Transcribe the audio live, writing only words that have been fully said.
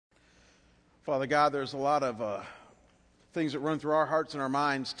Father God, there's a lot of things that run through our hearts and our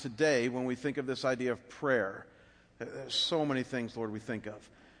minds today when we think of this idea of prayer. There's so many things, Lord, we think of.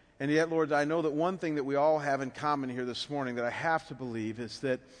 And yet, Lord, I know that one thing that we all have in common here this morning that I have to believe is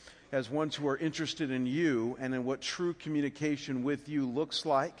that as ones who are interested in you and in what true communication with you looks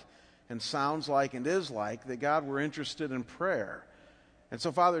like and sounds like and is like, that, God, we're interested in prayer. And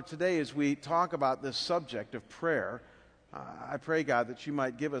so, Father, today as we talk about this subject of prayer, I pray, God, that you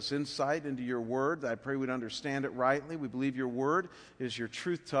might give us insight into your word. I pray we'd understand it rightly. We believe your word is your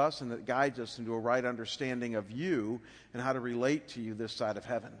truth to us and that it guides us into a right understanding of you and how to relate to you this side of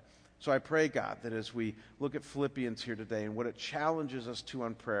heaven. So I pray, God, that as we look at Philippians here today and what it challenges us to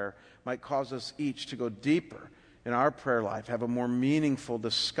on prayer might cause us each to go deeper in our prayer life, have a more meaningful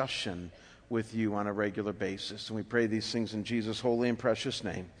discussion with you on a regular basis. And we pray these things in Jesus' holy and precious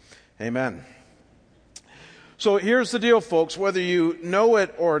name. Amen. So here's the deal, folks. Whether you know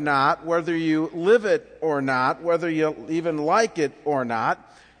it or not, whether you live it or not, whether you even like it or not,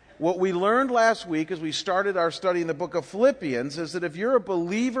 what we learned last week as we started our study in the book of Philippians is that if you're a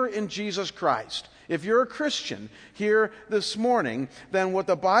believer in Jesus Christ, if you're a Christian here this morning, then what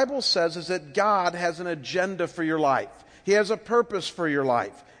the Bible says is that God has an agenda for your life. He has a purpose for your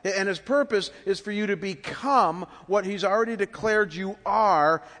life. And his purpose is for you to become what he's already declared you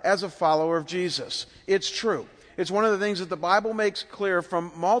are as a follower of Jesus. It's true. It's one of the things that the Bible makes clear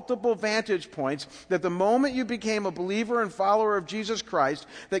from multiple vantage points, that the moment you became a believer and follower of Jesus Christ,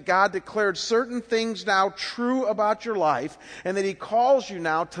 that God declared certain things now true about your life, and that he calls you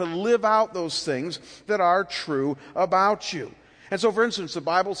now to live out those things that are true about you. And so, for instance, the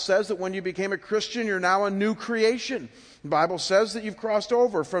Bible says that when you became a Christian, you're now a new creation. The Bible says that you've crossed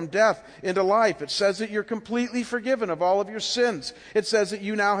over from death into life. It says that you're completely forgiven of all of your sins. It says that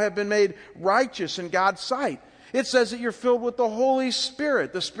you now have been made righteous in God's sight. It says that you're filled with the Holy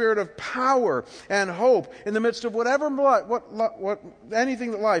Spirit, the Spirit of power and hope in the midst of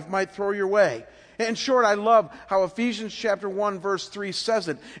anything that life might throw your way. In short, I love how Ephesians chapter 1 verse 3 says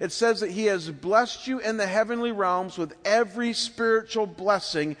it. It says that he has blessed you in the heavenly realms with every spiritual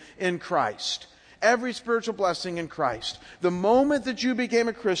blessing in Christ. Every spiritual blessing in Christ. The moment that you became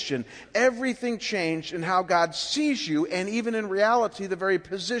a Christian, everything changed in how God sees you, and even in reality, the very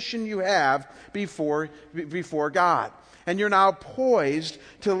position you have before God. And you're now poised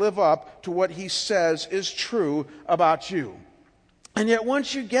to live up to what he says is true about you. And yet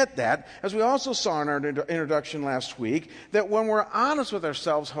once you get that, as we also saw in our introduction last week, that when we're honest with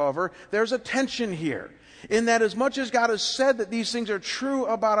ourselves, however, there's a tension here. In that as much as God has said that these things are true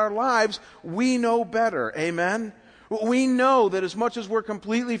about our lives, we know better. Amen? We know that as much as we're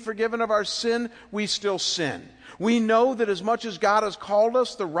completely forgiven of our sin, we still sin. We know that as much as God has called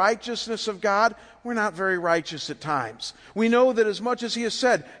us the righteousness of God, we're not very righteous at times. We know that as much as he has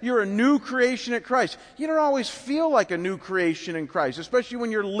said, you're a new creation in Christ, you don't always feel like a new creation in Christ, especially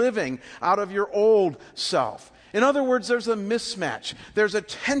when you're living out of your old self. In other words, there's a mismatch. There's a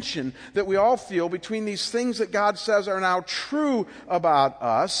tension that we all feel between these things that God says are now true about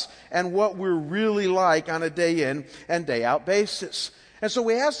us and what we're really like on a day in and day out basis. And so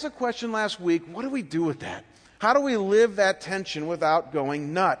we asked the question last week, what do we do with that? How do we live that tension without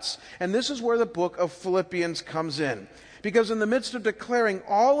going nuts? And this is where the book of Philippians comes in. Because in the midst of declaring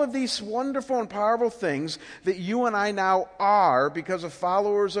all of these wonderful and powerful things that you and I now are because of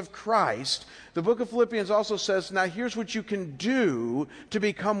followers of Christ, the book of Philippians also says, now here's what you can do to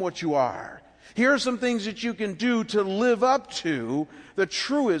become what you are. Here are some things that you can do to live up to the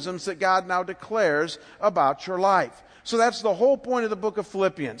truisms that God now declares about your life. So that's the whole point of the book of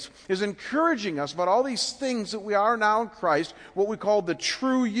Philippians, is encouraging us about all these things that we are now in Christ, what we called the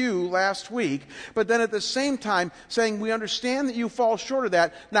true you last week, but then at the same time saying we understand that you fall short of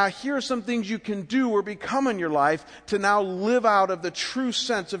that. Now here are some things you can do or become in your life to now live out of the true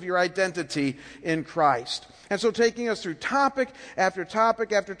sense of your identity in Christ. And so taking us through topic after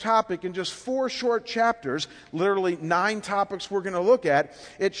topic after topic in just 4 short chapters, literally 9 topics we're going to look at,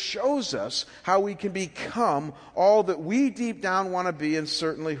 it shows us how we can become all that we deep down want to be and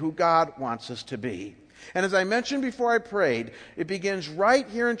certainly who God wants us to be. And as I mentioned before I prayed, it begins right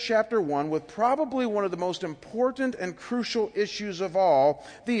here in chapter 1 with probably one of the most important and crucial issues of all,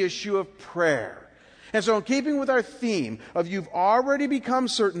 the issue of prayer. And so in keeping with our theme of you've already become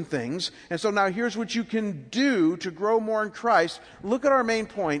certain things, and so now here's what you can do to grow more in Christ, look at our main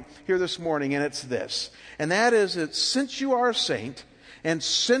point here this morning, and it's this. And that is that since you are a saint, and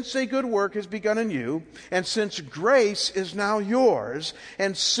since a good work has begun in you, and since grace is now yours,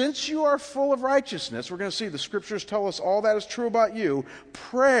 and since you are full of righteousness, we're going to see the scriptures tell us all that is true about you,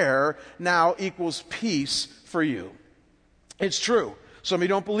 prayer now equals peace for you. It's true. Some of you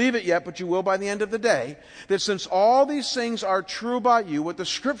don't believe it yet, but you will by the end of the day. That since all these things are true about you, what the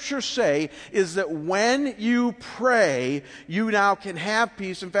Scriptures say is that when you pray, you now can have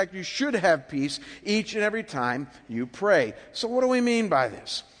peace. In fact, you should have peace each and every time you pray. So what do we mean by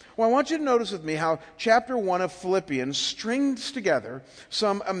this? Well, I want you to notice with me how chapter 1 of Philippians strings together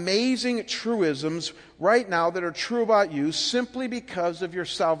some amazing truisms right now that are true about you simply because of your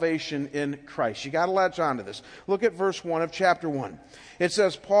salvation in Christ. You got to latch on to this. Look at verse 1 of chapter 1. It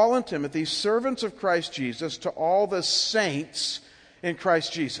says, Paul and Timothy, servants of Christ Jesus, to all the saints in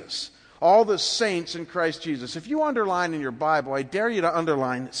Christ Jesus. All the saints in Christ Jesus. If you underline in your Bible, I dare you to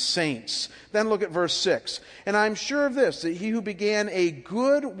underline saints. Then look at verse 6. And I'm sure of this, that he who began a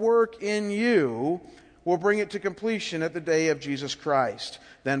good work in you will bring it to completion at the day of Jesus Christ.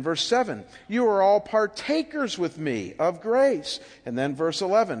 Then verse 7. You are all partakers with me of grace. And then verse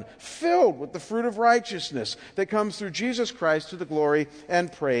 11. Filled with the fruit of righteousness that comes through Jesus Christ to the glory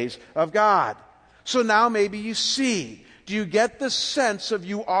and praise of God. So now maybe you see. Do you get the sense of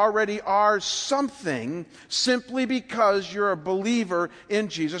you already are something simply because you're a believer in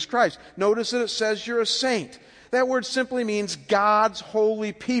Jesus Christ? Notice that it says you're a saint. That word simply means God's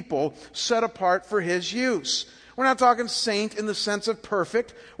holy people set apart for His use. We're not talking saint in the sense of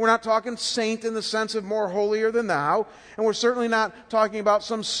perfect. We're not talking saint in the sense of more holier than thou. And we're certainly not talking about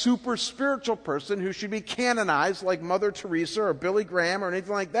some super spiritual person who should be canonized like Mother Teresa or Billy Graham or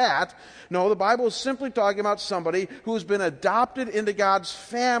anything like that. No, the Bible is simply talking about somebody who has been adopted into God's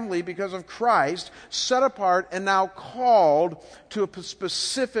family because of Christ, set apart and now called to a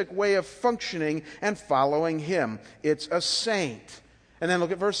specific way of functioning and following Him. It's a saint. And then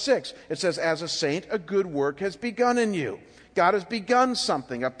look at verse 6. It says, as a saint, a good work has begun in you. God has begun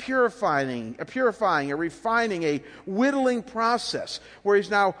something, a purifying, a refining, a whittling process where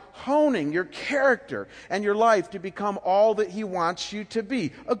He's now honing your character and your life to become all that He wants you to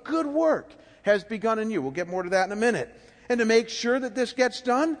be. A good work has begun in you. We'll get more to that in a minute. And to make sure that this gets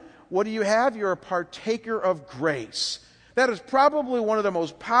done, what do you have? You're a partaker of grace. That is probably one of the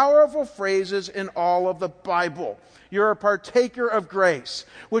most powerful phrases in all of the Bible. You're a partaker of grace,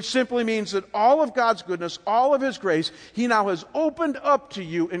 which simply means that all of God's goodness, all of His grace, He now has opened up to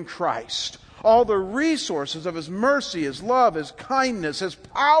you in Christ. All the resources of His mercy, His love, His kindness, His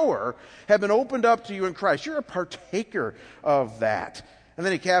power have been opened up to you in Christ. You're a partaker of that. And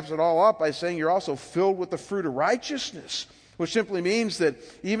then he caps it all up by saying you're also filled with the fruit of righteousness, which simply means that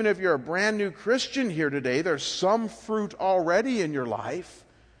even if you're a brand new Christian here today, there's some fruit already in your life.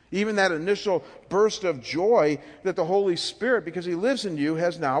 Even that initial burst of joy that the Holy Spirit, because He lives in you,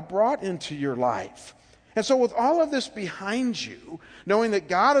 has now brought into your life. And so with all of this behind you, knowing that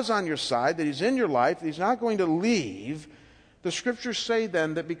God is on your side, that He's in your life, that He's not going to leave, the Scriptures say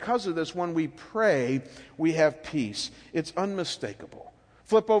then that because of this, when we pray, we have peace. It's unmistakable.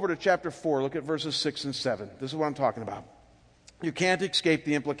 Flip over to chapter 4, look at verses 6 and 7. This is what I'm talking about. You can't escape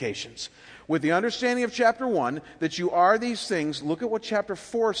the implications. With the understanding of chapter 1 that you are these things, look at what chapter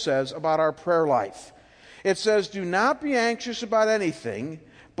 4 says about our prayer life. It says, do not be anxious about anything,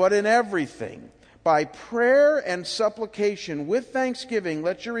 but in everything, by prayer and supplication with thanksgiving,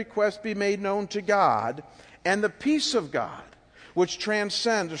 let your requests be made known to God, and the peace of God, which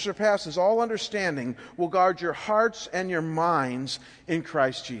transcends or surpasses all understanding, will guard your hearts and your minds in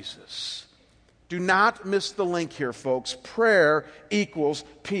Christ Jesus. Do not miss the link here, folks. Prayer equals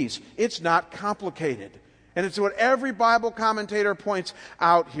peace. It's not complicated. And it's what every Bible commentator points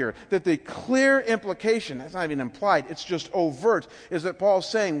out here. That the clear implication, that's not even implied, it's just overt, is that Paul's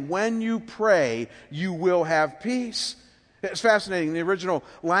saying, when you pray, you will have peace. It's fascinating. The original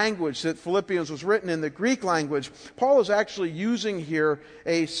language that Philippians was written in, the Greek language, Paul is actually using here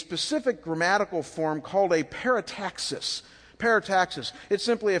a specific grammatical form called a parataxis. Parataxis. It's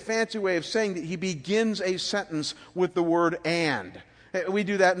simply a fancy way of saying that he begins a sentence with the word and. We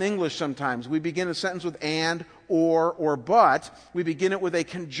do that in English sometimes. We begin a sentence with and, or but. We begin it with a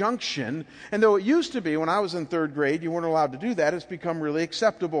conjunction. And though it used to be, when I was in third grade, you weren't allowed to do that, it's become really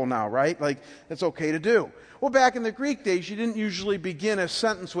acceptable now, right? Like, it's okay to do. Well, back in the Greek days, you didn't usually begin a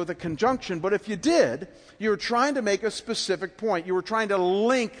sentence with a conjunction, but if you did, you were trying to make a specific point. You were trying to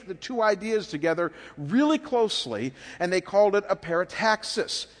link the two ideas together really closely, and they called it a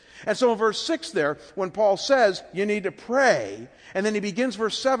parataxis. And so in verse 6 there, when Paul says you need to pray, and then he begins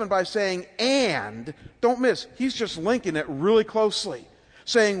verse 7 by saying, and, don't miss, he's just linking it really closely.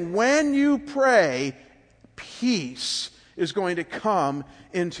 Saying, when you pray, peace is going to come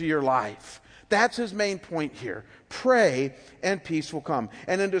into your life. That's his main point here. Pray and peace will come.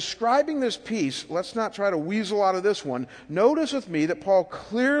 And in describing this peace, let's not try to weasel out of this one. Notice with me that Paul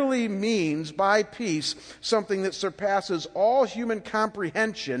clearly means by peace something that surpasses all human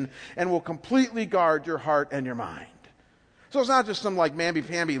comprehension and will completely guard your heart and your mind. So it's not just some like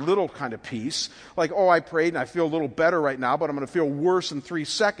mamby-pamby little kind of peace, like, oh, I prayed and I feel a little better right now, but I'm going to feel worse in 3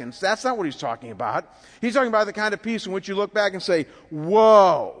 seconds. That's not what he's talking about. He's talking about the kind of peace in which you look back and say,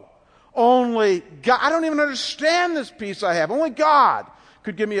 whoa, only God, I don't even understand this peace I have. Only God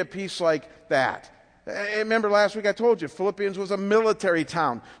could give me a peace like that. Remember last week I told you, Philippians was a military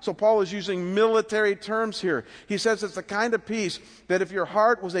town. So Paul is using military terms here. He says it's the kind of peace that if your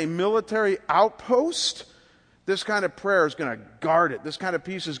heart was a military outpost, this kind of prayer is going to guard it. This kind of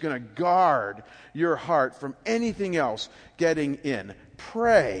peace is going to guard your heart from anything else getting in.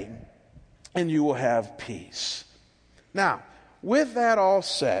 Pray, and you will have peace. Now, with that all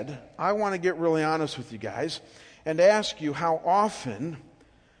said, I want to get really honest with you guys and ask you how often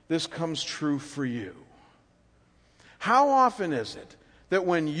this comes true for you. How often is it that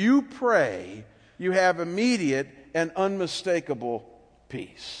when you pray, you have immediate and unmistakable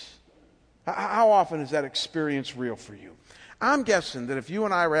peace? How often is that experience real for you? I'm guessing that if you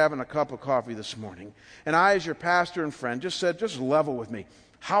and I were having a cup of coffee this morning, and I, as your pastor and friend, just said, just level with me,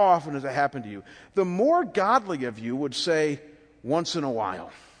 how often does that happen to you? The more godly of you would say, once in a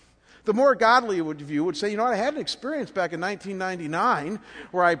while. The more godly of you would say, you know what, I had an experience back in 1999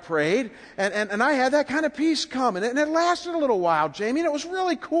 where I prayed, and I had that kind of peace come, and it lasted a little while, Jamie, and it was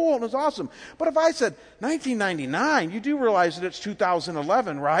really cool, and it was awesome. But if I said 1999, you do realize that it's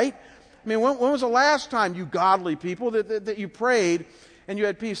 2011, right? I mean, when was the last time, you godly people, that you prayed and you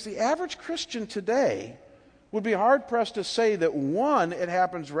had peace? The average Christian today would be hard-pressed to say that, one, it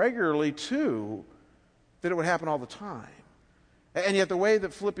happens regularly, two, that it would happen all the time. And yet the way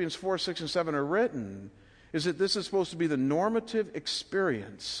that Philippians 4, 6, and 7 are written is that this is supposed to be the normative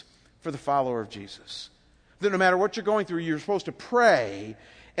experience for the follower of Jesus. That no matter what you're going through, you're supposed to pray,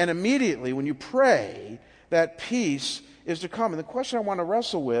 and immediately when you pray, that peace is to come. And the question I want to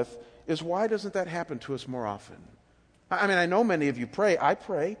wrestle with is, why doesn't that happen to us more often? I mean, I know many of you pray. I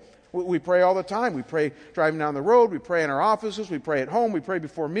pray. We pray all the time. We pray driving down the road. We pray in our offices. We pray at home. We pray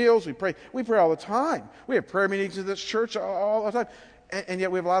before meals. We pray all the time. We have prayer meetings in this church all the time. And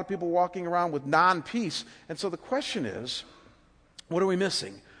yet we have a lot of people walking around with non-peace. And so the question is, what are we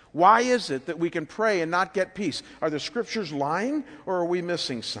missing? Why is it that we can pray and not get peace? Are the scriptures lying, or are we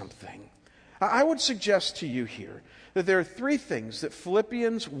missing something? I would suggest to you here that there are 3 things that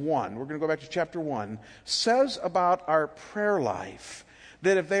Philippians 1, we're going to go back to chapter 1, says about our prayer life,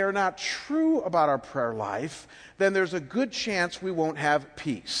 that if they are not true about our prayer life, then there's a good chance we won't have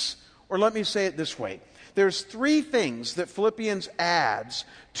peace. Or let me say it this way. There's 3 things that Philippians adds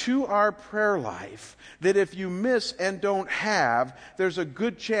to our prayer life that if you miss and don't have, there's a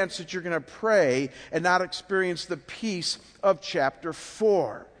good chance that you're going to pray and not experience the peace of chapter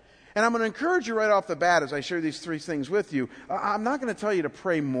 4. And I'm going to encourage you right off the bat as I share these 3 things with you. I'm not going to tell you to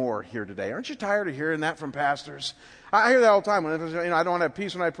pray more here today. Aren't you tired of hearing that from pastors? I hear that all the time. When I don't have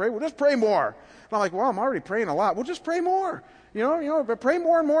peace when I pray. Well, just pray more. And I'm like, well, I'm already praying a lot. Well, just pray more. But pray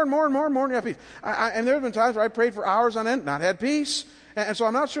more and more and more and more and more and you have peace. And there have been times where I prayed for hours on end, not had peace. And so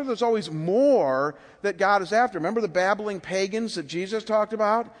I'm not sure there's always more that God is after. Remember the babbling pagans that Jesus talked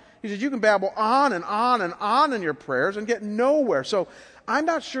about? He said, you can babble on and on and on in your prayers and get nowhere. So I'm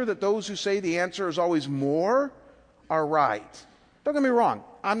not sure that those who say the answer is always more are right. Don't get me wrong.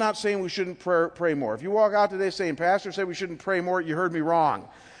 I'm not saying we shouldn't pray more. If you walk out today saying, Pastor said we shouldn't pray more, you heard me wrong.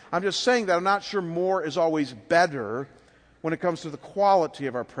 I'm just saying that I'm not sure more is always better when it comes to the quality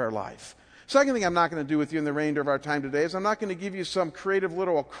of our prayer life. Second thing I'm not going to do with you in the remainder of our time today is I'm not going to give you some creative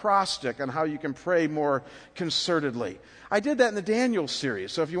little acrostic on how you can pray more concertedly. I did that in the Daniel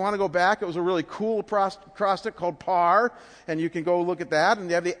series. So if you want to go back, it was a really cool acrostic called PAR, and you can go look at that, and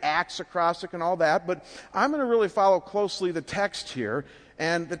you have the Acts acrostic and all that. But I'm going to really follow closely the text here,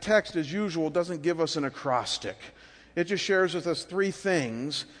 and the text, as usual, doesn't give us an acrostic. It just shares with us 3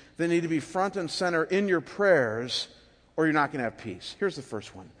 things that need to be front and center in your prayers, or you're not going to have peace. Here's the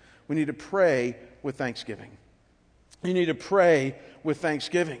first one. We need to pray with thanksgiving. You need to pray with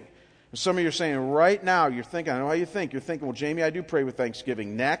thanksgiving. And some of you are saying right now, you're thinking, I know how you think. You're thinking, well, Jamie, I do pray with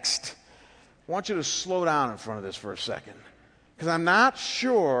thanksgiving. Next, I want you to slow down in front of this for a second. Because I'm not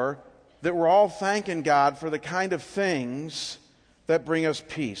sure that we're all thanking God for the kind of things that bring us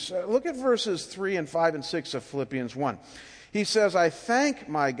peace. Look at verses 3 and 5 and 6 of Philippians 1. He says, I thank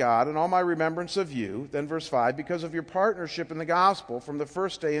my God in all my remembrance of you, then verse 5, because of your partnership in the gospel from the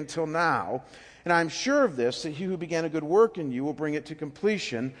first day until now, And I'm sure of this, that he who began a good work in you will bring it to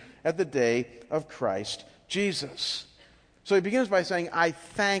completion at the day of Christ Jesus. So he begins by saying, I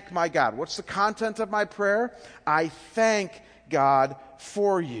thank my God. What's the content of my prayer? I thank God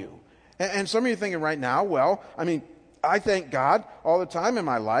for you. And some of you are thinking right now, well, I thank God all the time in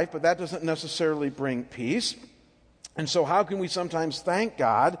my life, but that doesn't necessarily bring peace. And so how can we sometimes thank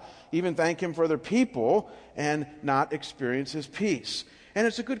God, even thank him for other people, and not experience his peace? And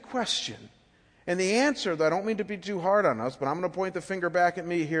it's a good question. And the answer, though I don't mean to be too hard on us, but I'm going to point the finger back at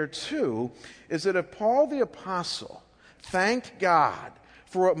me here too, is that if Paul the Apostle thanked God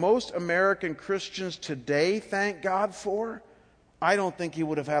for what most American Christians today thank God for, I don't think he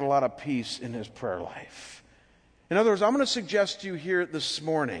would have had a lot of peace in his prayer life. In other words, I'm going to suggest to you here this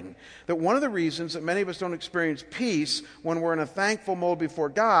morning that one of the reasons that many of us don't experience peace when we're in a thankful mode before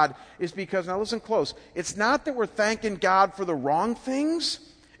God is because, now listen close, it's not that we're thanking God for the wrong things.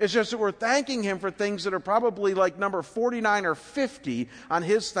 It's just that we're thanking him for things that are probably like number 49 or 50 on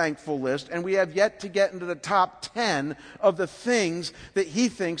his thankful list, and we have yet to get into the top 10 of the things that he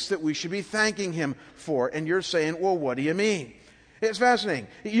thinks that we should be thanking him for. And you're saying, well, what do you mean? It's fascinating.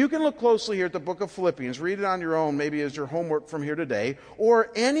 You can look closely here at the book of Philippians, read it on your own, maybe as your homework from here today, or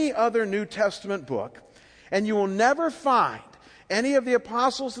any other New Testament book, and you will never find any of the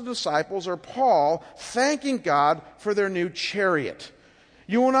apostles, the disciples, or Paul thanking God for their new chariot.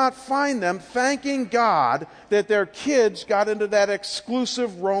 You will not find them thanking God that their kids got into that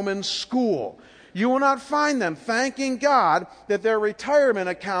exclusive Roman school. You will not find them thanking God that their retirement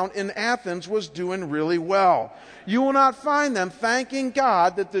account in Athens was doing really well. You will not find them thanking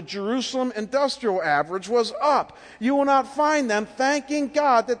God that the Jerusalem industrial average was up. You will not find them thanking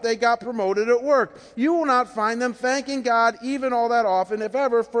God that they got promoted at work. You will not find them thanking God even all that often, if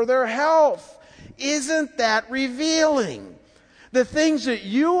ever, for their health. Isn't that revealing? The things that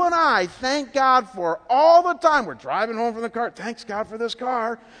you and I thank God for all the time. We're driving home from the car. Thanks God for this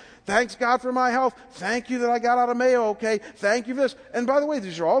car. Thanks God for my health. Thank you that I got out of Mayo okay. Thank you for this. And by the way,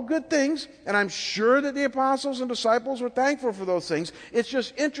 these are all good things. And I'm sure that the apostles and disciples were thankful for those things. It's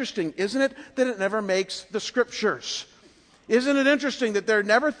just interesting, isn't it, that it never makes the scriptures. Isn't it interesting that there are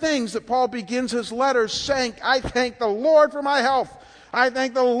never things that Paul begins his letters saying, I thank the Lord for my health. I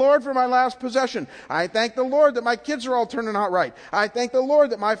thank the Lord for my last possession. I thank the Lord that my kids are all turning out right. I thank the Lord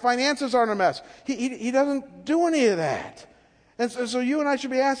that my finances aren't a mess. He doesn't do any of that. And so you and I should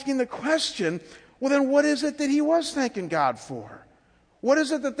be asking the question, well then what is it that he was thanking God for? What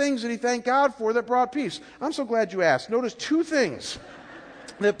is it the things that he thanked God for that brought peace? I'm so glad you asked. Notice two things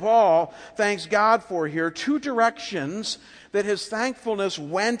that Paul thanks God for here, two directions that his thankfulness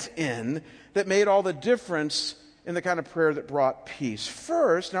went in that made all the difference in the kind of prayer that brought peace.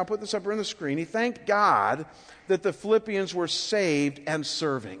 First, now I'll put this up on the screen, he thanked God that the Philippians were saved and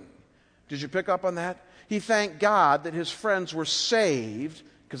serving. Did you pick up on that? He thanked God that his friends were saved,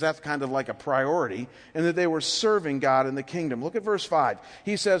 because that's kind of like a priority, and that they were serving God in the kingdom. Look at verse 5.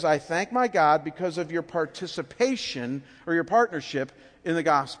 He says, I thank my God because of your participation or your partnership in the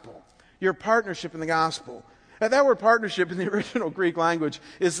gospel. Your partnership in the gospel. Now, that word partnership in the original Greek language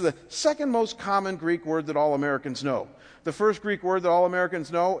is the second most common Greek word that all Americans know. The first Greek word that all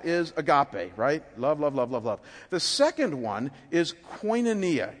Americans know is agape, right? Love, love, love, love, love. The second one is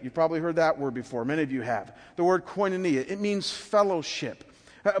koinonia. You've probably heard that word before. Many of you have. The word koinonia, it means fellowship.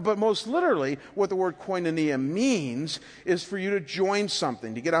 But most literally, what the word koinonia means is for you to join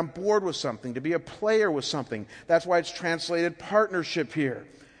something, to get on board with something, to be a player with something. That's why it's translated partnership here.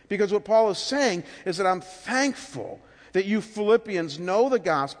 Because what Paul is saying is that I'm thankful that you Philippians know the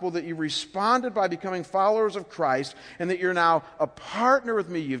gospel, that you responded by becoming followers of Christ, and that you're now a partner with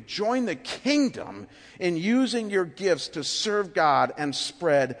me. You've joined the kingdom in using your gifts to serve God and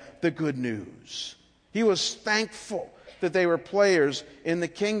spread the good news. He was thankful that they were players in the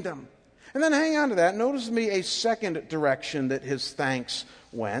kingdom. And then hang on to that. Notice with me a second direction that his thanks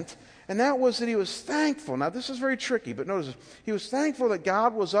went. And that was that he was thankful. Now, this is very tricky, but notice this. He was thankful that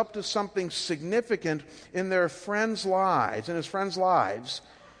God was up to something significant in their friends' lives, in his friends' lives,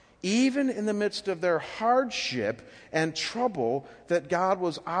 even in the midst of their hardship and trouble that God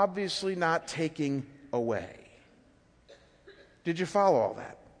was obviously not taking away. Did you follow all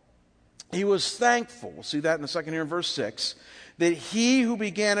that? He was thankful. We'll see that in a second here in verse 6. That he who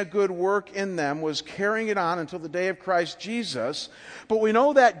began a good work in them was carrying it on until the day of Christ Jesus. But we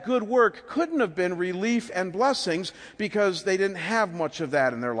know that good work couldn't have been relief and blessings because they didn't have much of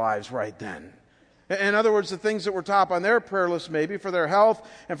that in their lives right then. In other words, the things that were top on their prayer list maybe for their health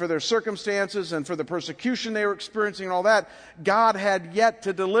and for their circumstances and for the persecution they were experiencing and all that, God had yet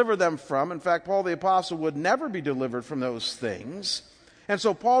to deliver them from. In fact, Paul the Apostle would never be delivered from those things. And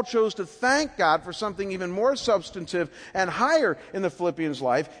so Paul chose to thank God for something even more substantive and higher in the Philippians'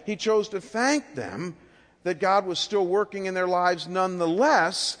 life. He chose to thank them that God was still working in their lives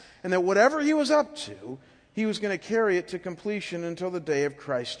nonetheless, and that whatever he was up to, he was going to carry it to completion until the day of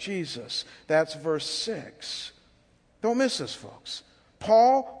Christ Jesus. That's verse 6. Don't miss this, folks.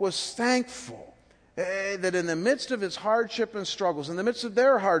 Paul was thankful that in the midst of his hardship and struggles, in the midst of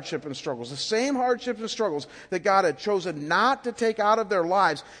their hardship and struggles, the same hardships and struggles that God had chosen not to take out of their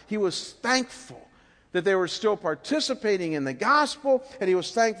lives, he was thankful that they were still participating in the gospel, and he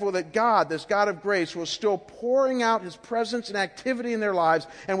was thankful that God, this God of grace, was still pouring out his presence and activity in their lives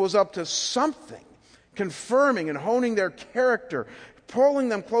and was up to something, confirming and honing their character, pulling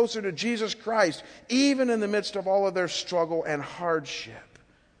them closer to Jesus Christ, even in the midst of all of their struggle and hardship.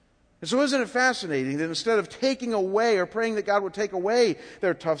 And so isn't it fascinating that instead of taking away or praying that God would take away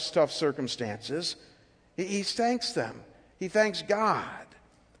their tough circumstances, he thanks them. He thanks God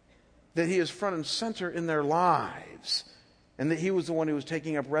that he is front and center in their lives and that he was the one who was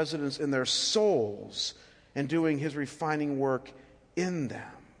taking up residence in their souls and doing his refining work in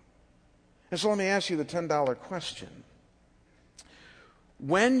them. And so let me ask you the $10 question.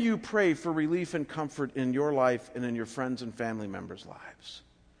 When you pray for relief and comfort in your life and in your friends and family members' lives,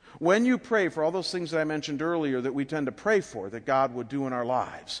 when you pray for all those things that I mentioned earlier that we tend to pray for, that God would do in our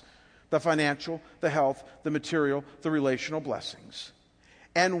lives, the financial, the health, the material, the relational blessings,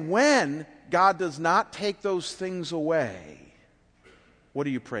 and when God does not take those things away, what do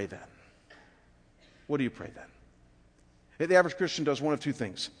you pray then? What do you pray then? The average Christian does one of two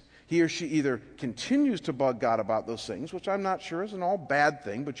things. He or she either continues to bug God about those things, which I'm not sure is an all bad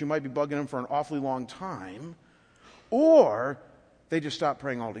thing, but you might be bugging him for an awfully long time, or they just stop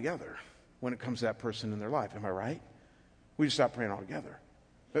praying altogether when it comes to that person in their life. Am I right? We just stop praying altogether.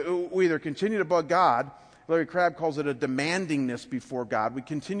 We either continue to bug God. Larry Crabb calls it a demandingness before God. We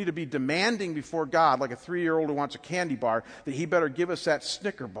continue to be demanding before God, like a 3-year-old who wants a candy bar, that he better give us that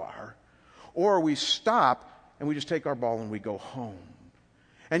Snicker bar. Or we stop and we just take our ball and we go home.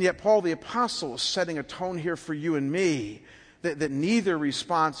 And yet Paul the Apostle is setting a tone here for you and me that neither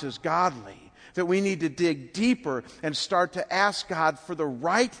response is godly. That we need to dig deeper and start to ask God for the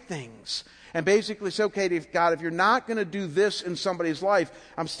right things. And basically say, okay, God, if you're not going to do this in somebody's life,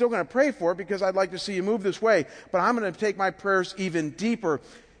 I'm still going to pray for it because I'd like to see you move this way. But I'm going to take my prayers even deeper.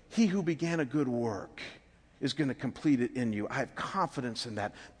 He who began a good work is going to complete it in you. I have confidence in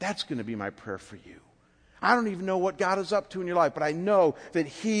that. That's going to be my prayer for you. I don't even know what God is up to in your life, but I know that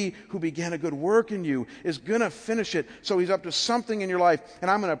he who began a good work in you is going to finish it. So he's up to something in your life, and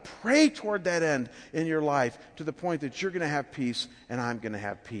I'm going to pray toward that end in your life to the point that you're going to have peace and I'm going to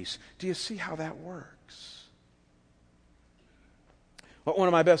have peace. Do you see how that works? Well, one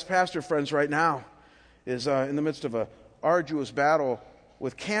of my best pastor friends right now is in the midst of an arduous battle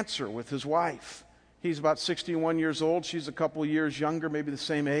with cancer with his wife. He's about 61 years old. She's a couple years younger, maybe the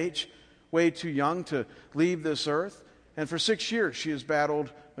same age. Way too young to leave this earth. And for 6 years, she has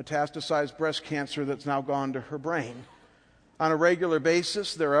battled metastasized breast cancer that's now gone to her brain. On a regular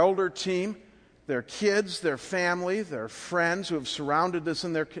basis, their elder team, their kids, their family, their friends who have surrounded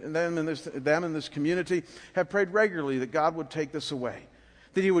them in this community have prayed regularly that God would take this away,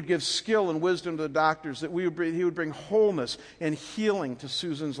 that he would give skill and wisdom to the doctors, that he would bring wholeness and healing to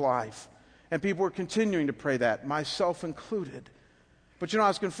Susan's life. And people were continuing to pray that, myself included. But I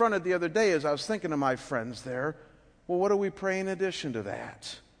was confronted the other day as I was thinking of my friends there. Well, what do we pray in addition to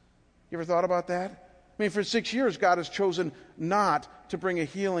that? You ever thought about that? I mean, for 6 years, God has chosen not to bring a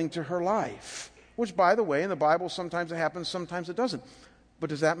healing to her life. Which, by the way, in the Bible, sometimes it happens, sometimes it doesn't. But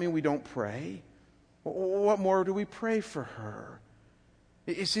does that mean we don't pray? What more do we pray for her?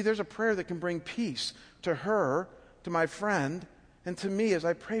 You see, there's a prayer that can bring peace to her, to my friend, and to me as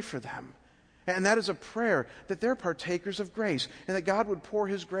I pray for them. And that is a prayer that they're partakers of grace and that God would pour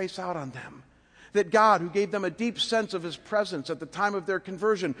his grace out on them. That God, who gave them a deep sense of his presence at the time of their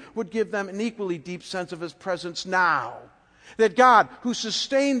conversion, would give them an equally deep sense of his presence now. That God, who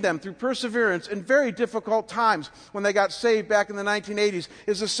sustained them through perseverance in very difficult times when they got saved back in the 1980s,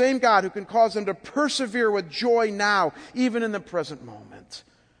 is the same God who can cause them to persevere with joy now, even in the present moment.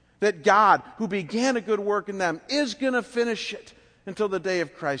 That God, who began a good work in them, is going to finish it until the day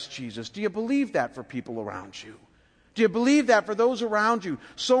of Christ Jesus. Do you believe that for people around you? Do you believe that for those around you?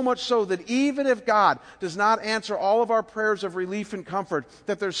 So much so that even if God does not answer all of our prayers of relief and comfort,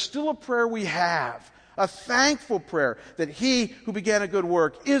 that there's still a prayer we have, a thankful prayer that he who began a good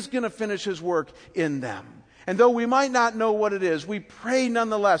work is going to finish his work in them. And though we might not know what it is, we pray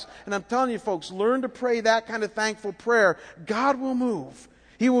nonetheless. And I'm telling you folks, learn to pray that kind of thankful prayer. God will move.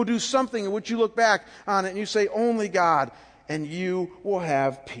 He will do something in which you look back on it and you say, only God. and you will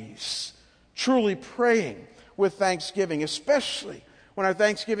have peace. Truly praying with thanksgiving, especially when our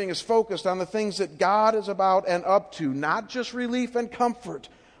thanksgiving is focused on the things that God is about and up to, not just relief and comfort,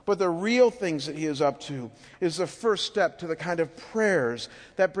 but the real things that He is up to, is the first step to the kind of prayers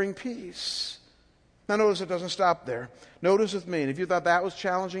that bring peace. Now notice it doesn't stop there. Notice with me, and if you thought that was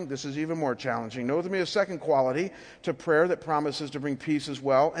challenging, this is even more challenging. Notice with me a second quality to prayer that promises to bring peace as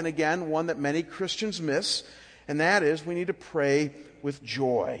well, and again, one that many Christians miss, and that is we need to pray with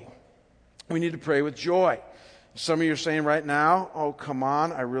joy. We need to pray with joy. Some of you are saying right now, oh, come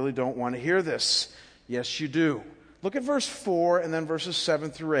on, I really don't want to hear this. Yes, you do. Look at verse 4 and then verses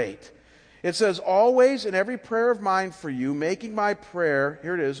 7 through 8. It says, always in every prayer of mine for you, making my prayer,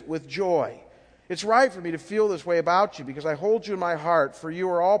 here it is, with joy. It's right for me to feel this way about you because I hold you in my heart, for you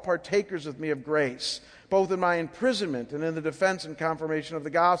are all partakers with me of grace, both in my imprisonment and in the defense and confirmation of the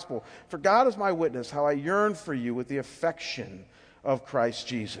gospel. For God is my witness, how I yearn for you with the affection of Christ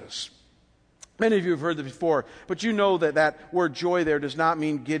Jesus. Many of you have heard this before, but you know that that word joy there does not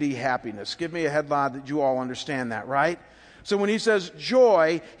mean giddy happiness. Give me a head nod that you all understand that, right? So when he says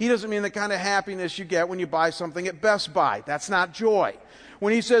joy, he doesn't mean the kind of happiness you get when you buy something at Best Buy. That's not joy.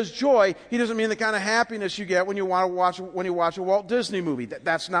 When he says joy, he doesn't mean the kind of happiness you get when you watch a Walt Disney movie.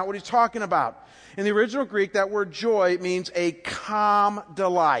 That's not what he's talking about. In the original Greek, that word joy means a calm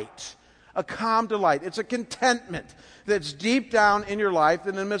delight. A calm delight. It's a contentment that's deep down in your life.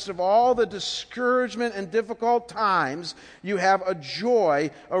 In the midst of all the discouragement and difficult times, you have a joy,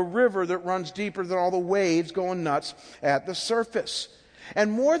 a river that runs deeper than all the waves going nuts at the surface.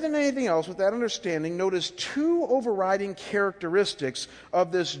 And more than anything else, with that understanding, notice two overriding characteristics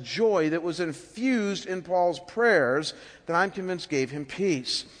of this joy that was infused in Paul's prayers that I'm convinced gave him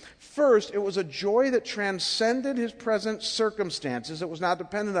peace. First, it was a joy that transcended his present circumstances. It was not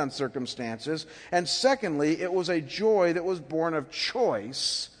dependent on circumstances. And secondly, it was a joy that was born of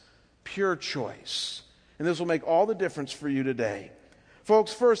choice, pure choice. And this will make all the difference for you today.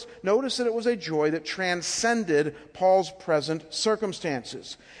 Folks, first, notice that it was a joy that transcended Paul's present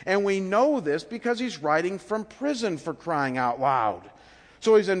circumstances. And we know this because he's writing from prison, for crying out loud.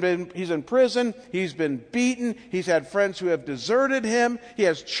 So he's in prison, he's been beaten, he's had friends who have deserted him, he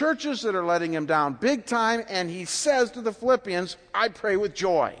has churches that are letting him down big time, and he says to the Philippians, I pray with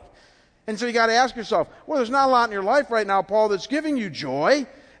joy. And so you got to ask yourself, well, there's not a lot in your life right now, Paul, that's giving you joy.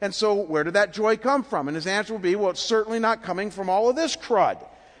 And so where did that joy come from? And his answer will be, well, it's certainly not coming from all of this crud.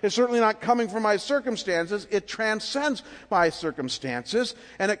 It's certainly not coming from my circumstances. It transcends my circumstances,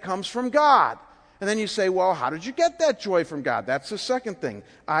 and it comes from God. And then you say, well, how did you get that joy from God? That's the second thing.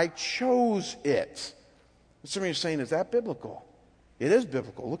 I chose it. Some of you are saying, is that biblical? It is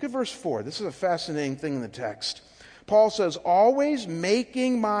biblical. Look at verse 4. This is a fascinating thing in the text. Paul says, always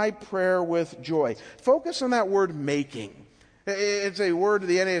making my prayer with joy. Focus on that word making. It's a word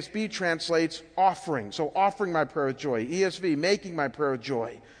the NASB translates offering. So offering my prayer with joy. ESV, making my prayer with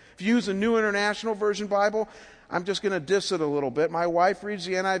joy. If you use a New International Version Bible, I'm just going to diss it a little bit. My wife reads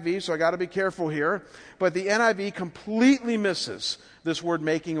the NIV, so I got to be careful here. But the NIV completely misses this word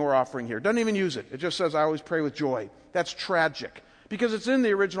making or offering here. Doesn't even use it. It just says, I always pray with joy. That's tragic, because it's in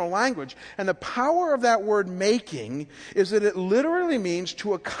the original language. And the power of that word making is that it literally means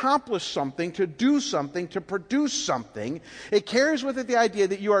to accomplish something, to do something, to produce something. It carries with it the idea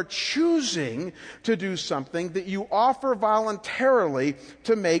that you are choosing to do something, that you offer voluntarily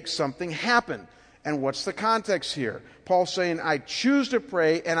to make something happen. And what's the context here? Paul's saying, I choose to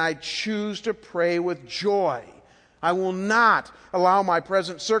pray, and I choose to pray with joy. I will not allow my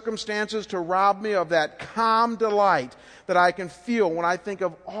present circumstances to rob me of that calm delight that I can feel when I think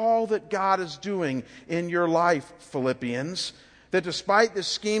of all that God is doing in your life, Philippians. That despite the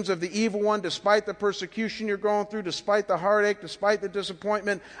schemes of the evil one, despite the persecution you're going through, despite the heartache, despite the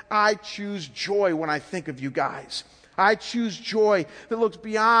disappointment, I choose joy when I think of you guys. I choose joy that looks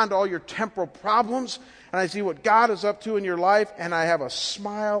beyond all your temporal problems, and I see what God is up to in your life, and I have a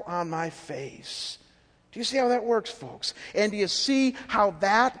smile on my face. Do you see how that works, folks? And do you see how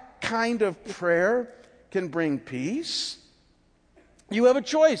that kind of prayer can bring peace? You have a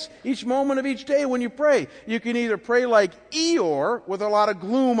choice each moment of each day when you pray. You can either pray like Eeyore with a lot of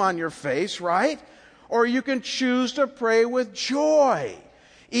gloom on your face, right? Or you can choose to pray with joy,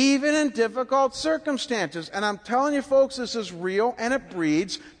 even in difficult circumstances. And I'm telling you, folks, this is real, and it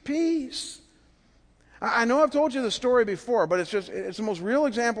breeds peace. I know I've told you the story before, but it's the most real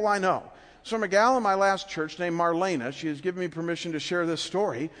example I know. So a gal in my last church named Marlena, she has given me permission to share this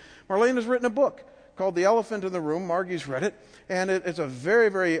story. Marlena's written a book called The Elephant in the Room. Margie's read it. And it's a very,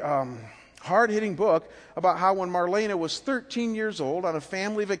 very hard-hitting book about how when Marlena was 13 years old on a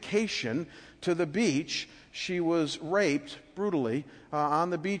family vacation to the beach, she was raped brutally on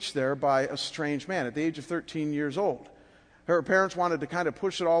the beach there by a strange man at the age of 13 years old. Her parents wanted to kind of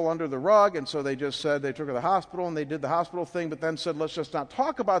push it all under the rug, and so they just said they took her to the hospital, and they did the hospital thing, but then said, let's just not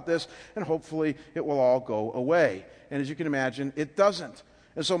talk about this, and hopefully it will all go away. And as you can imagine, it doesn't.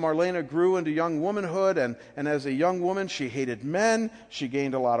 And so Marlena grew into young womanhood, and as a young woman, she hated men, she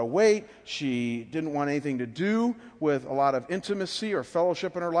gained a lot of weight, she didn't want anything to do with a lot of intimacy or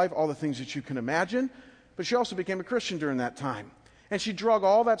fellowship in her life, all the things that you can imagine. But she also became a Christian during that time. And she drug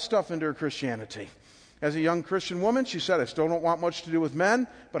all that stuff into her Christianity. As a young Christian woman, she said, I still don't want much to do with men,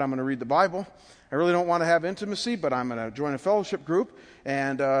 but I'm going to read the Bible. I really don't want to have intimacy, but I'm going to join a fellowship group.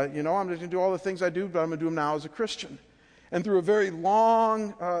 And, I'm just going to do all the things I do, but I'm going to do them now as a Christian. And through a very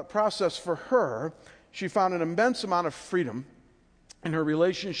long process for her, she found an immense amount of freedom in her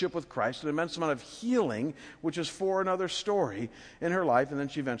relationship with Christ, an immense amount of healing, which is for another story in her life. And then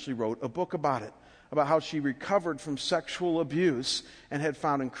she eventually wrote a book about it, about how she recovered from sexual abuse and had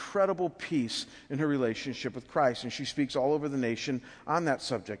found incredible peace in her relationship with Christ. And she speaks all over the nation on that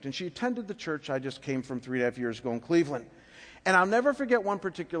subject. And she attended the church I just came from 3.5 years ago in Cleveland. And I'll never forget one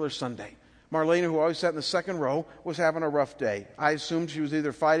particular Sunday. Marlena, who always sat in the second row, was having a rough day. I assumed she was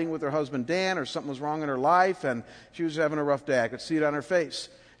either fighting with her husband Dan or something was wrong in her life, and she was having a rough day. I could see it on her face.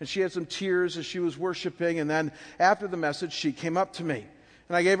 And she had some tears as she was worshiping, and then after the message, she came up to me.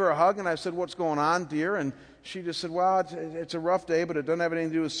 And I gave her a hug, and I said, what's going on, dear? And she just said, well, it's a rough day, but it doesn't have anything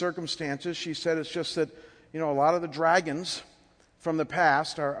to do with circumstances. She said it's just that, a lot of the dragons from the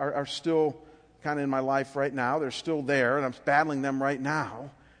past are still kind of in my life right now. They're still there, and I'm battling them right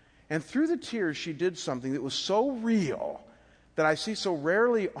now. And through the tears, she did something that was so real that I see so rare,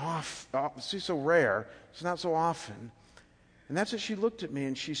 it's not so often. And that's that she looked at me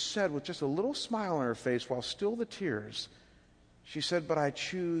and she said, with just a little smile on her face while still the tears, she said, but I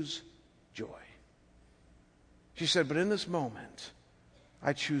choose joy. She said, but in this moment,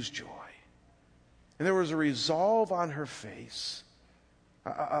 I choose joy. And there was a resolve on her face,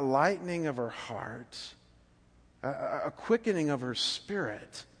 a lightening of her heart, a quickening of her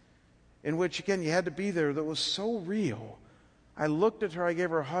spirit, in which, again, you had to be there, that was so real. I looked at her, I gave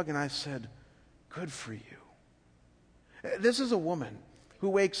her a hug, and I said, good for you. This is a woman who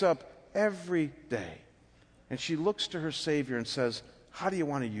wakes up every day, and she looks to her Savior and says, how do you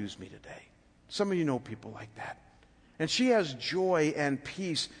want to use me today? Some of you know people like that. And she has joy and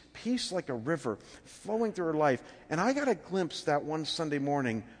peace like a river flowing through her life. And I got a glimpse that one Sunday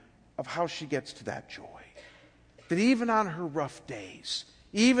morning of how she gets to that joy. That even on her rough days,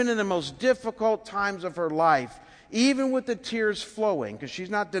 even in the most difficult times of her life, even with the tears flowing, because she's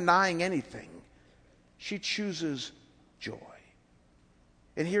not denying anything, she chooses joy.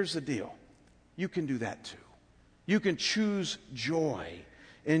 And here's the deal. You can do that too. You can choose joy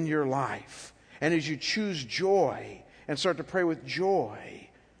in your life. And as you choose joy and start to pray with joy,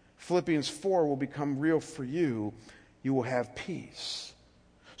 Philippians 4 will become real for you. You will have peace.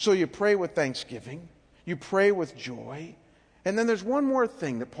 So you pray with thanksgiving. You pray with joy. And then there's one more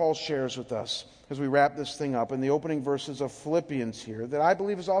thing that Paul shares with us as we wrap this thing up in the opening verses of Philippians here that I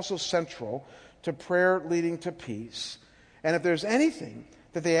believe is also central to prayer leading to peace. And if there's anything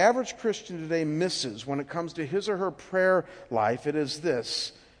that the average Christian today misses when it comes to his or her prayer life, it is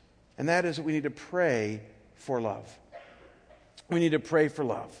this. And that is that we need to pray for love. We need to pray for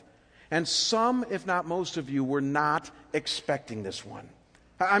love. And some, if not most of you, were not expecting this one.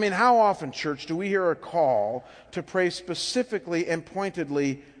 I mean, how often, church, do we hear a call to pray specifically and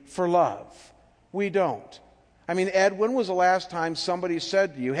pointedly for love? We don't. I mean, Ed, when was the last time somebody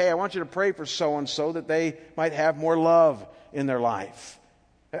said to you, hey, I want you to pray for so-and-so that they might have more love in their life?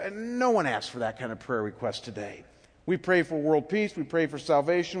 No one asks for that kind of prayer request today. We pray for world peace. We pray for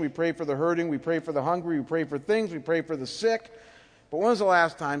salvation. We pray for the hurting. We pray for the hungry. We pray for things. We pray for the sick. But when was the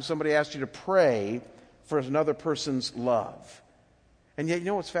last time somebody asked you to pray for another person's love? And yet, you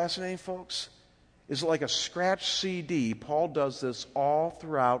know what's fascinating, folks? Is like a scratch CD, Paul does this all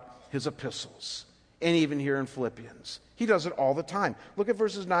throughout his epistles, and even here in Philippians. He does it all the time. Look at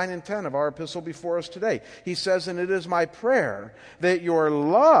verses 9 and 10 of our epistle before us today. He says, and it is my prayer that your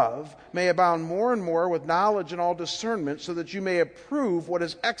love may abound more and more with knowledge and all discernment, so that you may approve what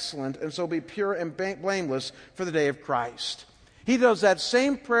is excellent, and so be pure and blameless for the day of Christ. He does that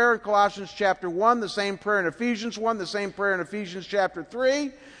same prayer in Colossians chapter 1, the same prayer in Ephesians 1, the same prayer in Ephesians chapter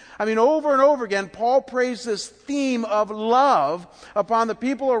 3. I mean, over and over again, Paul prays this theme of love upon the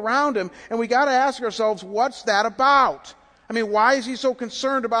people around him, and we got to ask ourselves, what's that about? I mean, why is he so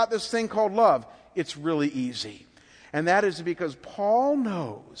concerned about this thing called love? It's really easy. And that is because Paul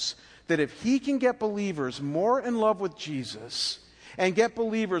knows that if he can get believers more in love with Jesus, and get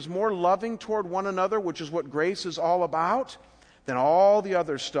believers more loving toward one another, which is what grace is all about, then all the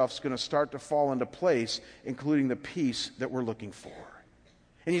other stuff's going to start to fall into place, including the peace that we're looking for.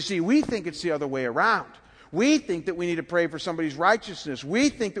 And you see, we think it's the other way around. We think that we need to pray for somebody's righteousness. We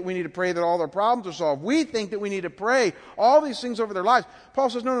think that we need to pray that all their problems are solved. We think that we need to pray all these things over their lives. Paul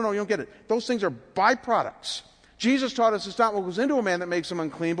says, no, you don't get it. Those things are byproducts. Jesus taught us it's not what goes into a man that makes him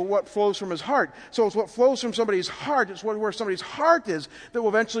unclean, but what flows from his heart. So it's what flows from somebody's heart. It's where somebody's heart is that will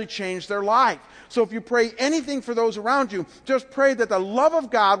eventually change their life. So if you pray anything for those around you, just pray that the love of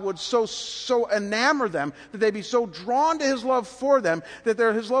God would so enamor them, that they be so drawn to his love for them, that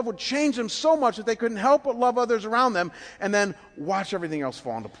his love would change them so much that they couldn't help but love others around them, and then watch everything else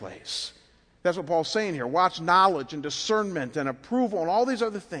fall into place. That's what Paul's saying here. Watch knowledge and discernment and approval and all these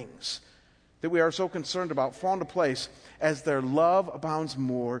other things that we are so concerned about fall into place as their love abounds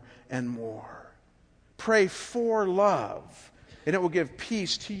more and more. Pray for love, and it will give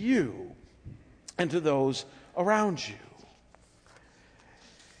peace to you and to those around you.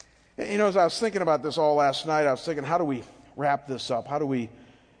 You know, as I was thinking about this all last night, I was thinking, how do we wrap this up? How do we,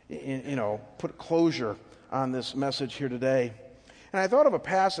 put closure on this message here today? And I thought of a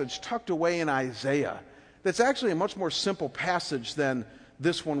passage tucked away in Isaiah that's actually a much more simple passage than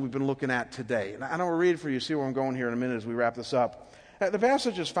this one we've been looking at today. And I don't want to read it for you, see where I'm going here in a minute as we wrap this up. The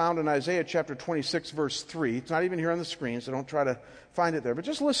passage is found in Isaiah chapter 26, verse 3. It's not even here on the screen, so don't try to find it there, but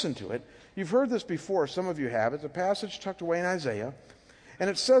just listen to it. You've heard this before, some of you have. It's a passage tucked away in Isaiah. And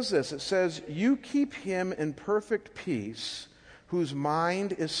it says this, it says, "You keep him in perfect peace, whose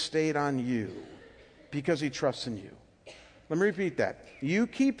mind is stayed on you, because he trusts in you." Let me repeat that. You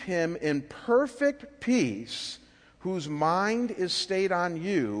keep him in perfect peace, whose mind is stayed on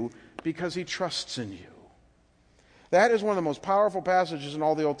you because he trusts in you. That is one of the most powerful passages in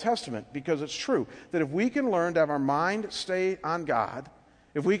all the Old Testament, because it's true that if we can learn to have our mind stay on God,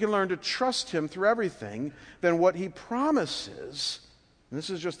 if we can learn to trust him through everything, then what he promises, and this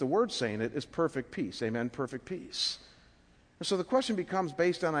is just the word saying it, is perfect peace. Amen, perfect peace. And so the question becomes,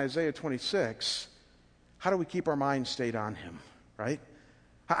 based on Isaiah 26, how do we keep our mind stayed on him, right?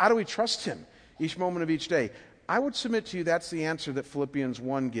 How do we trust him each moment of each day? I would submit to you that's the answer that Philippians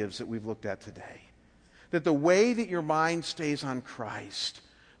 1 gives that we've looked at today. That the way that your mind stays on Christ,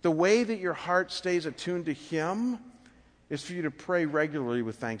 the way that your heart stays attuned to him, is for you to pray regularly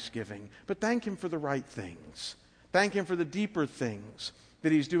with thanksgiving. But thank him for the right things. Thank him for the deeper things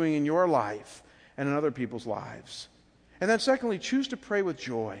that he's doing in your life and in other people's lives. And then secondly, choose to pray with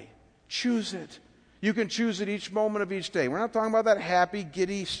joy. Choose it. You can choose it each moment of each day. We're not talking about that happy,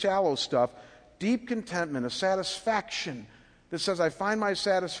 giddy, shallow stuff. Deep contentment, a satisfaction that says, I find my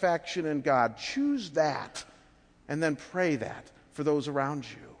satisfaction in God. Choose that, and then pray that for those around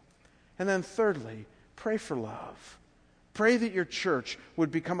you. And then thirdly, pray for love. Pray that your church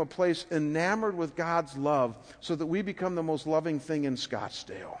would become a place enamored with God's love so that we become the most loving thing in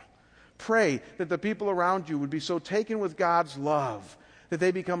Scottsdale. Pray that the people around you would be so taken with God's love that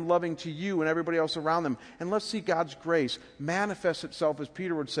they become loving to you and everybody else around them. And let's see God's grace manifest itself, as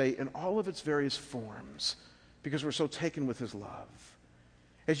Peter would say, in all of its various forms, because we're so taken with his love.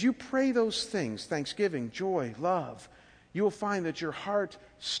 As you pray those things, thanksgiving, joy, love, you will find that your heart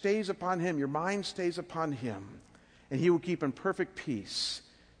stays upon him, your mind stays upon him, and he will keep in perfect peace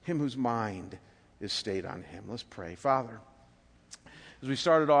him whose mind is stayed on him. Let's pray. Father, as we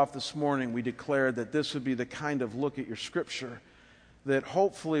started off this morning, we declared that this would be the kind of look at your scripture that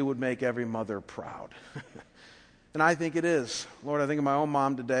hopefully would make every mother proud. And I think it is. Lord, I think of my own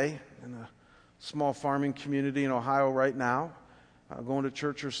mom today in a small farming community in Ohio right now, going to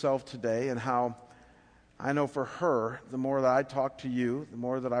church herself today, and how I know for her, the more that I talk to you, the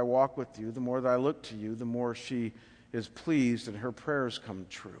more that I walk with you, the more that I look to you, the more she is pleased and her prayers come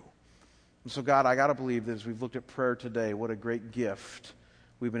true. And so, God, I got to believe that as we've looked at prayer today, what a great gift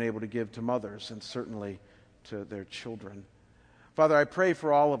we've been able to give to mothers and certainly to their children. Father, I pray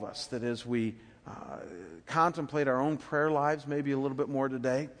for all of us that as we contemplate our own prayer lives maybe a little bit more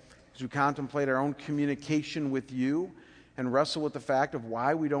today, as we contemplate our own communication with you and wrestle with the fact of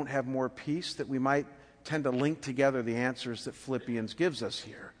why we don't have more peace, that we might tend to link together the answers that Philippians gives us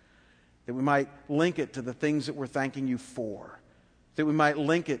here, that we might link it to the things that we're thanking you for, that we might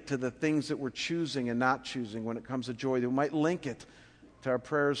link it to the things that we're choosing and not choosing when it comes to joy, that we might link it to our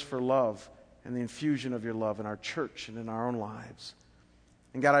prayers for love and the infusion of your love in our church and in our own lives.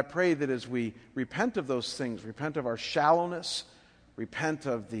 And God, I pray that as we repent of those things, repent of our shallowness, repent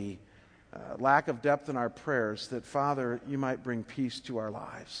of the lack of depth in our prayers, that, Father, you might bring peace to our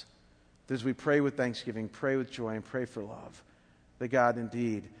lives. That as we pray with thanksgiving, pray with joy, and pray for love, that, God,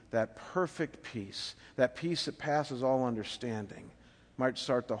 indeed, that perfect peace, that peace that passes all understanding, might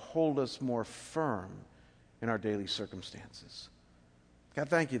start to hold us more firm in our daily circumstances. God,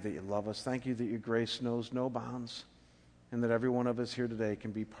 thank you that you love us. Thank you that your grace knows no bounds, and that every one of us here today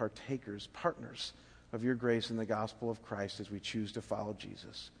can be partakers, partners of your grace in the gospel of Christ as we choose to follow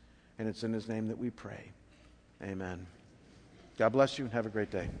Jesus. And it's in his name that we pray. Amen. God bless you and have a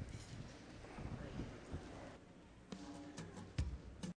great day.